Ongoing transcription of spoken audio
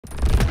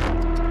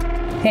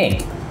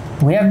Hey,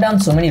 we have done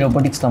so many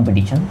robotics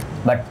competition,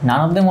 but none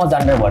of them was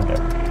underwater.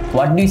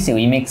 What do you say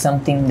we make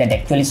something that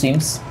actually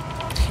swims?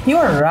 You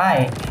are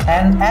right,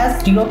 and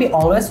as DoB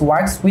always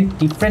works with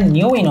different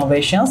new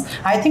innovations,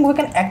 I think we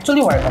can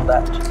actually work on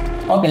that.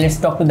 Okay, let's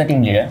talk to the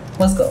team leader.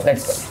 Let's go. Hey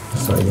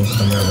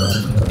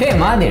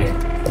Mahadir,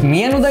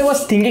 me and Uday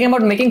was thinking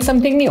about making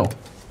something new.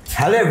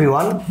 Hello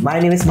everyone, my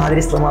name is Mahadir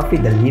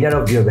Islam, the leader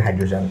of DoB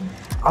Hydrojan.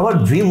 Our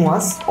dream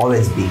was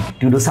always big,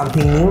 to do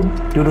something new,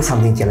 to do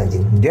something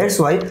challenging. That's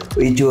why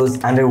we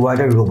chose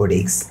underwater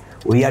robotics.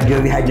 We are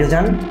DoB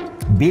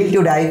Hydrojan, built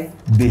to dive,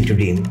 built to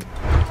dream.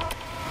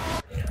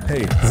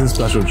 Hey, this is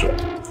Prachurja.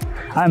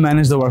 I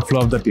manage the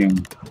workflow of the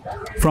team.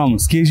 From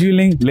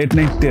scheduling late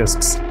night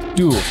tests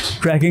to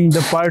tracking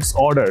the parts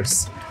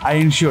orders, I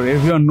ensure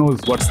everyone knows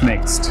what's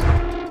next.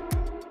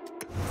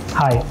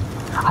 Hi,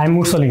 I'm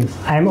Mursalin.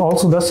 I am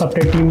also the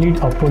software team lead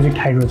of Project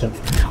Hydrojan.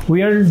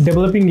 We are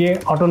developing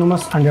an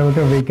autonomous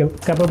underwater vehicle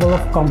capable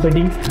of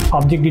completing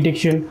object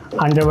detection,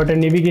 underwater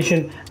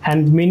navigation,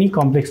 and many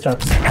complex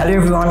tasks. Hello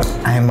everyone,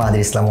 I am Mahadir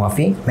Islam,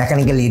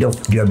 mechanical lead of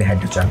DoB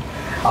Hydrojan.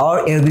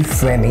 Our LB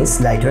frame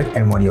is lightweight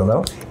and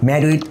modular,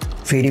 made with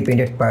 3D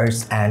printed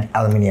parts and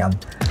aluminium.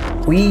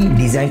 We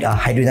designed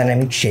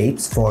hydrodynamic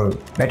shapes for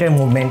better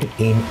movement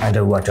in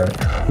underwater.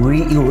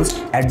 We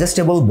used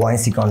adjustable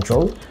buoyancy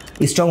control,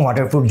 strong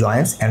waterproof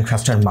joints, and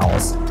thruster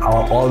mounts.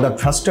 All the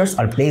thrusters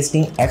are placed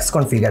in X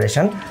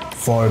configuration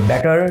for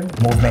better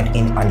movement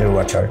in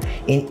underwater.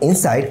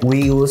 Inside,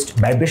 we used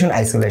vibration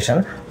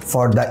isolation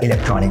for the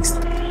electronics.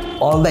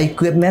 All the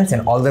equipments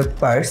and all the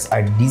parts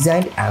are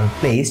designed and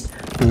placed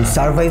to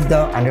survive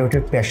the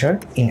underwater pressure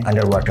in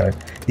underwater.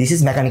 This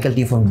is mechanical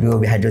team from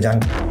DoB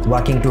Hydrojan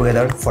working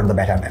together for the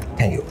betterment.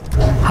 Thank you.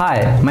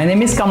 Hi, my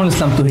name is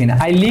Tuhin.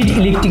 I lead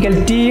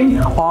electrical team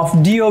of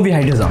DoB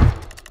Hydrojan.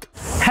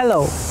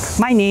 Hello,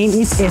 my name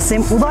is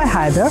M Uday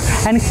Haider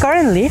and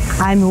currently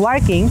I am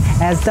working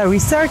as the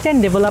research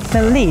and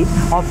development lead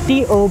of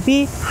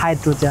DoB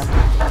Hydrojan.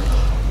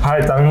 Hi,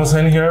 Tamim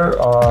Hossain here,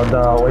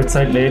 the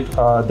website lead,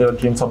 the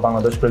Dreams of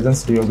Bangladesh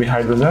presents DoB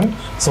Hydrojan.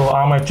 So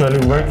I'm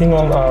actually working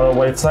on a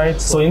website.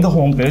 So in the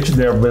homepage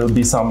there will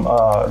be some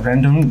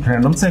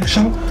random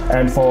section,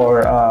 and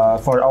for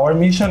our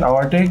mission,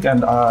 our tech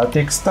and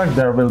tech stack,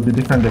 there will be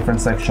different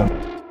section.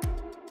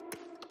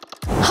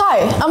 Hi,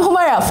 I'm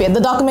Humayra, Afia,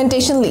 the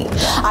documentation lead.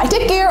 I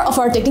take care of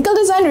our technical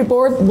design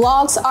report,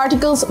 blogs,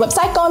 articles,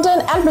 website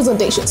content, and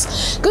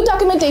presentations. Good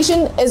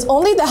documentation is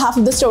only the half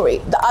of the story.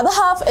 The other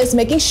half is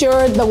making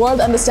sure the world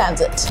understands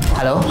it.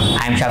 Hello,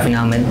 I'm Safin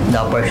Ahmed, the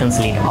operations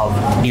lead of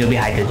DoB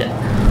Hydrojan.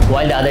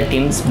 While the other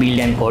teams build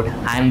and code,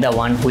 I'm the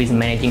one who is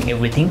managing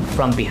everything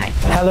from behind.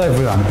 Hello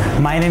everyone,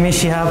 my name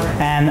is Shihab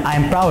and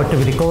I'm proud to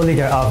be the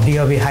co-leader of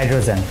DoB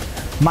Hydrojan.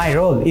 My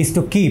role is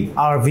to keep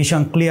our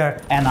vision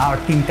clear and our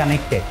team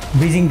connected,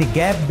 bridging the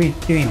gap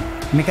between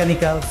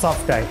mechanical,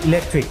 software,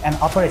 electric and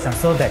operations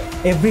so that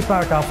every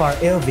part of our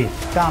LV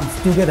comes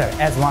together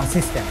as one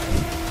system.